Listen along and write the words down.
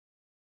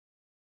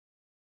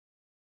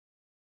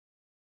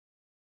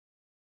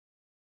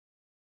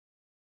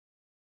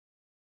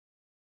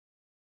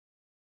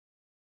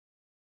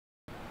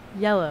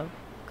Yellow,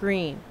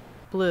 green,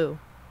 blue.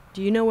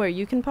 Do you know where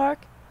you can park?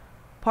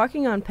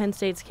 Parking on Penn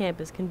State's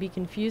campus can be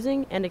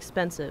confusing and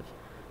expensive.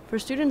 For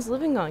students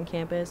living on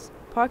campus,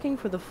 parking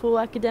for the full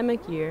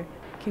academic year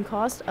can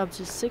cost up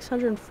to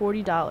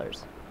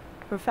 $640.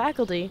 For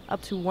faculty,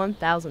 up to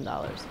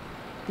 $1,000.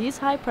 These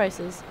high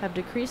prices have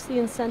decreased the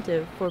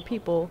incentive for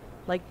people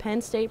like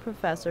Penn State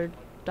professor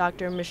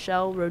Dr.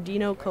 Michelle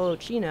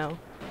Rodino-Colocino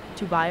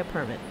to buy a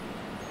permit.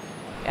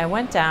 I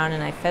went down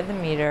and I fed the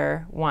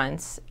meter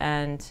once,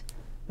 and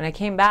when I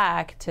came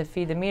back to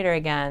feed the meter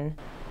again,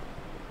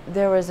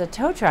 there was a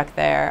tow truck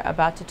there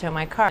about to tow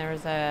my car. There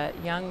was a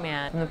young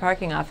man from the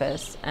parking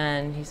office,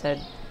 and he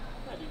said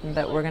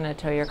that we're going to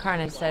tow your car.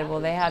 And I said, well,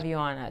 they have you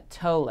on a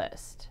tow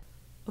list.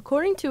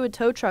 According to a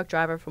tow truck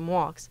driver from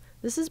Walks,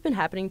 this has been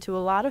happening to a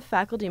lot of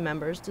faculty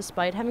members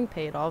despite having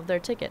paid all of their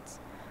tickets.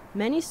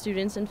 Many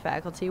students and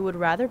faculty would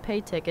rather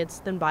pay tickets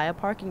than buy a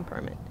parking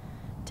permit.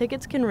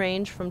 Tickets can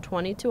range from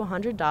 $20 to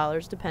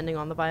 $100 depending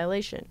on the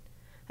violation.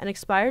 An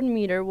expired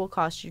meter will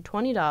cost you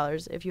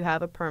 $20 if you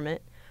have a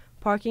permit.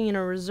 Parking in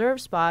a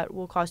reserved spot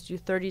will cost you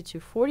 $30 to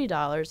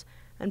 $40,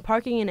 and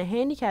parking in a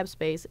handicap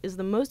space is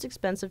the most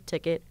expensive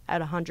ticket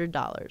at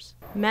 $100.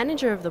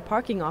 Manager of the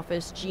parking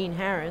office, Gene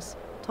Harris,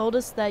 told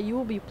us that you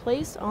will be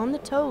placed on the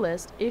tow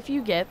list if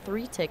you get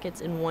 3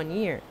 tickets in 1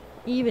 year,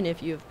 even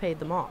if you have paid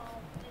them off.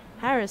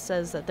 Harris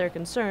says that their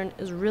concern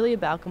is really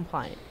about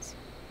compliance.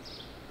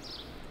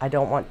 I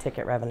don't want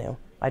ticket revenue.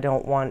 I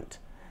don't want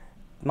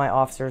my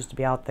officers to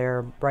be out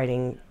there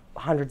writing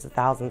hundreds of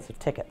thousands of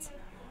tickets.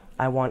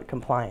 I want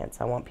compliance.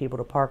 I want people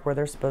to park where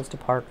they're supposed to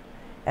park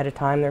at a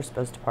time they're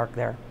supposed to park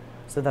there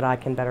so that I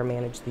can better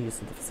manage the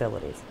use of the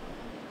facilities.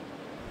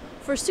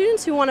 For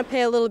students who want to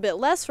pay a little bit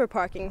less for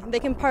parking, they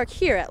can park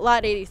here at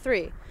Lot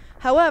 83.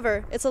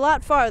 However, it's a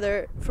lot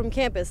farther from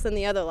campus than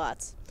the other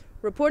lots.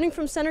 Reporting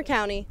from Center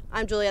County,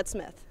 I'm Juliette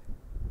Smith.